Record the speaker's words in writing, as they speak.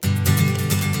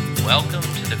Welcome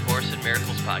to the Course in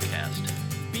Miracles podcast.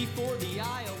 Before the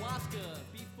ayahuasca,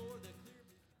 before the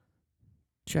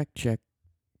clear... Check.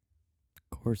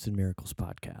 Course in Miracles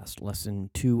podcast, lesson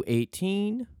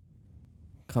 218,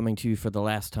 coming to you for the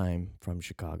last time from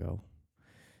Chicago.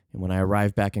 And when I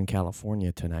arrived back in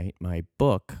California tonight, my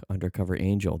book, Undercover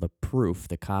Angel, the proof,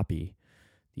 the copy,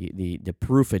 the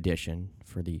proof edition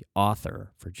for the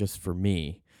author, for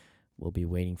me, will be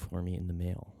waiting for me in the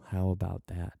mail. How about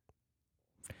that?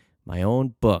 My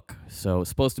own book. So it's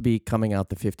supposed to be coming out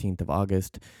the 15th of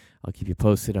August. I'll keep you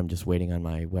posted. I'm just waiting on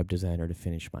my web designer to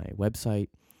finish my website.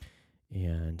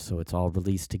 And so it's all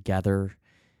released together.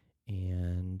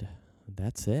 And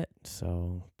that's it.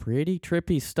 So pretty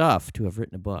trippy stuff to have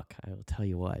written a book, I will tell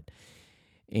you what.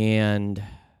 And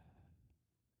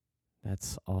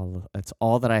that's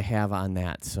all that I have on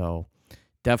that. So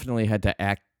definitely had to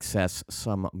access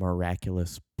some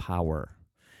miraculous power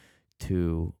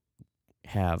to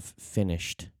have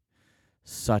finished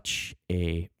such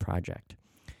a project.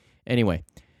 Anyway,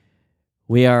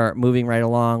 we are moving right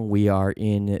along. We are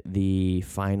in the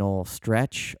final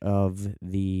stretch of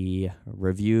the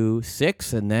review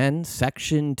 6 and then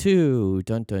section 2,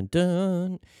 dun dun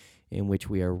dun, in which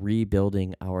we are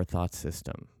rebuilding our thought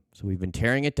system. So we've been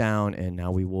tearing it down and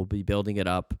now we will be building it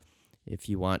up. If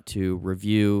you want to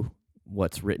review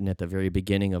what's written at the very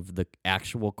beginning of the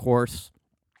actual course,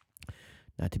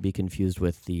 not to be confused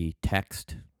with the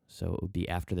text. So it would be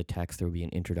after the text, there would be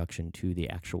an introduction to the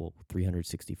actual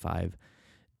 365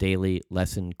 daily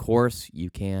lesson course. You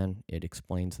can. It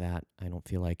explains that. I don't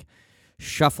feel like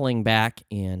shuffling back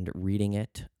and reading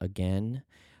it again.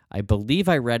 I believe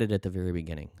I read it at the very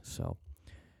beginning. So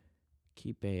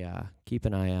keep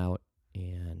an eye out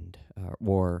and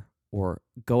or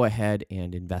go ahead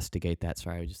and investigate that.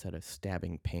 Sorry, I just had a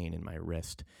stabbing pain in my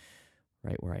wrist,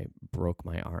 right where I broke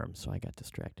my arm, so I got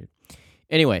distracted.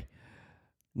 Anyway,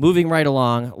 moving right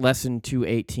along, lesson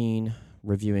 218,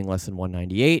 reviewing lesson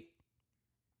 198.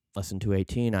 Lesson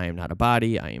 218, I am not a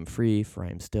body, I am free, for I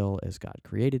am still as God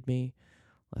created me.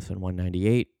 Lesson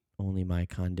 198, only my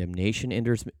condemnation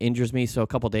injures me. So a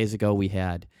couple days ago we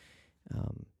had,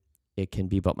 it can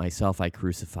be but myself I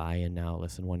crucify, and now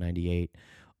lesson 198,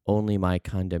 only my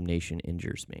condemnation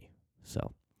injures me.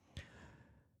 So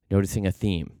noticing a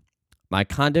theme. My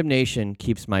condemnation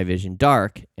keeps my vision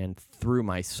dark, and through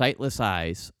my sightless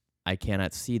eyes, I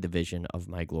cannot see the vision of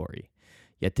my glory.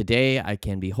 Yet today I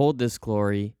can behold this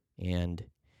glory and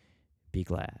be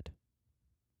glad.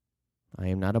 I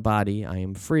am not a body, I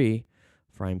am free,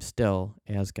 for I am still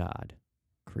as God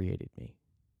created me.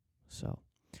 So,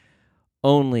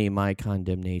 only my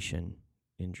condemnation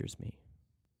injures me.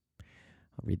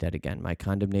 I'll read that again. My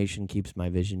condemnation keeps my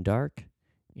vision dark,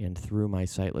 and through my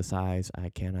sightless eyes, I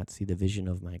cannot see the vision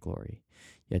of my glory.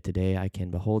 Yet today I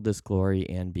can behold this glory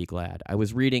and be glad. I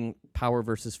was reading Power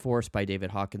versus Force by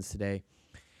David Hawkins today,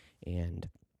 and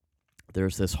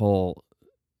there's this whole,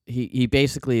 he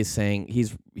basically is saying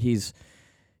he's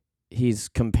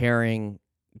comparing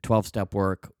 12-step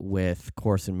work with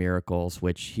Course in Miracles,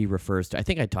 which he refers to, I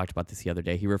think I talked about this the other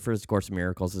day, he refers to Course in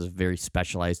Miracles as a very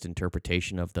specialized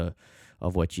interpretation of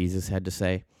what Jesus had to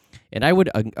say. And I would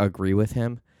agree with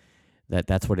him that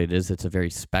that's what it is. It's a very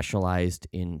specialized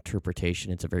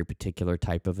interpretation. It's a very particular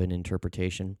type of an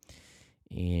interpretation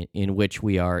in which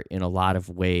we are, in a lot of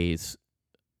ways,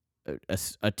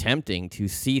 attempting to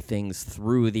see things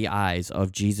through the eyes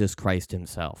of Jesus Christ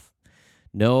himself.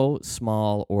 No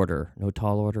small order, no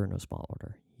tall order, no small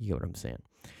order. You get what I'm saying?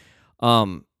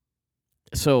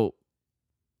 So,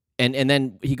 and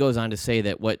then he goes on to say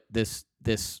that what this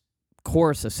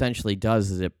course essentially does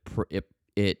is it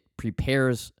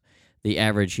prepares the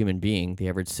average human being, the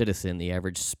average citizen, the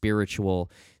average spiritual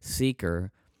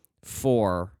seeker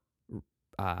for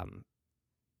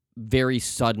very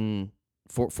sudden,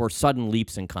 for sudden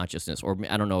leaps in consciousness. Or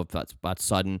I don't know if that's about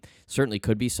sudden, certainly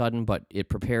could be sudden, but it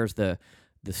prepares the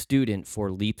student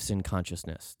for leaps in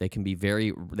consciousness. They can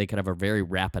have a very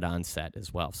rapid onset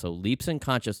as well. So leaps in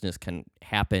consciousness can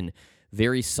happen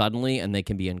very suddenly, and they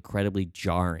can be incredibly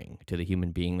jarring to the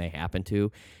human being they happen to.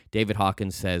 David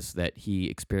Hawkins says that he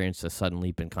experienced a sudden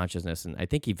leap in consciousness, and I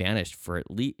think he vanished for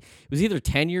at least, it was either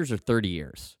 10 years or 30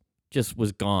 years, just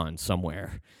was gone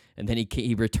somewhere. And then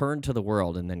he returned to the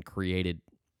world and then created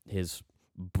his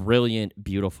brilliant,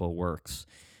 beautiful works.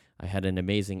 I had an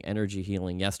amazing energy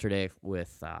healing yesterday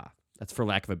with, that's for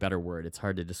lack of a better word, it's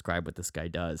hard to describe what this guy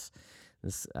does.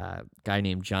 This guy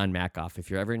named John Makoff. If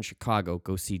you're ever in Chicago,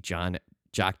 go see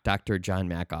Dr. John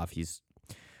Makoff. He's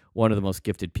one of the most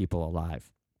gifted people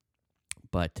alive.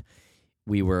 But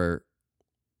we were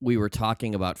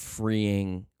talking about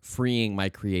freeing freeing my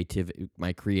creative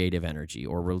energy,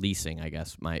 or releasing, I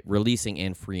guess, releasing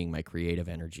and freeing my creative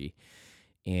energy.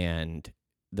 And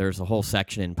there's a whole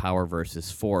section in Power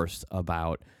versus Force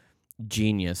about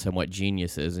genius and what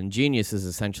genius is. And genius is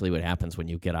essentially what happens when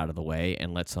you get out of the way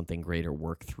and let something greater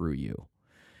work through you.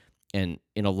 And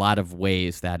in a lot of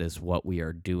ways, that is what we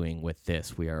are doing with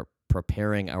this. We are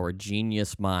preparing our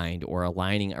genius mind, or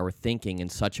aligning our thinking in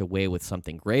such a way with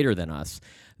something greater than us,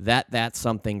 that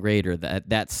something greater,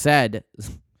 that said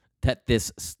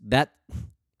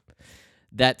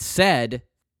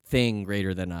thing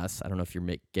greater than us. I don't know if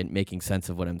you're making sense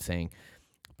of what I'm saying,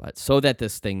 but so that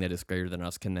this thing that is greater than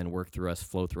us can then work through us,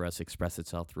 flow through us, express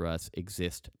itself through us,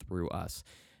 exist through us.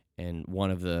 And one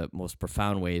of the most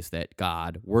profound ways that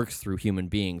God works through human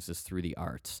beings is through the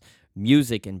arts.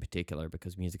 Music in particular,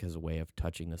 because music has a way of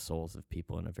touching the souls of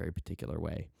people in a very particular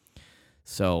way.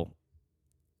 So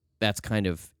that's kind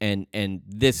of, and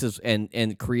this is,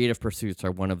 and creative pursuits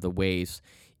are one of the ways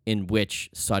in which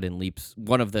sudden leaps,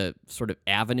 one of the sort of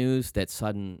avenues that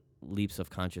sudden leaps of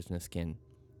consciousness can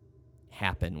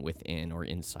happen within or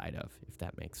inside of, if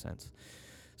that makes sense.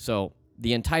 So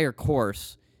the entire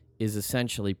course is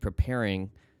essentially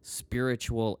preparing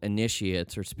spiritual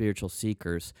initiates or spiritual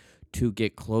seekers to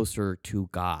get closer to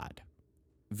God,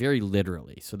 very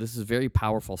literally. So this is very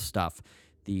powerful stuff.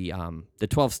 The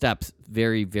 12 steps,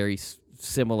 very, very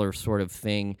similar sort of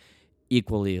thing,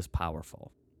 equally as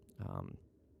powerful.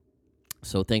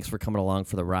 So thanks for coming along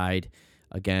for the ride.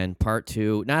 Again, part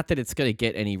 2, not that it's going to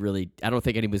get any really, I don't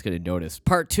think anybody's going to notice.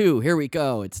 Part 2, here we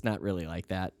go. It's not really like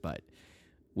that, but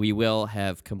we will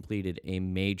have completed a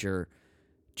major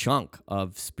chunk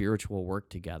of spiritual work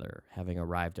together, having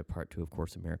arrived at part 2 of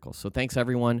Course in Miracles. So thanks,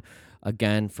 everyone,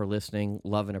 again, for listening.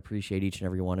 Love and appreciate each and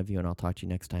every one of you, and I'll talk to you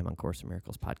next time on Course in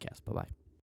Miracles podcast. Bye-bye.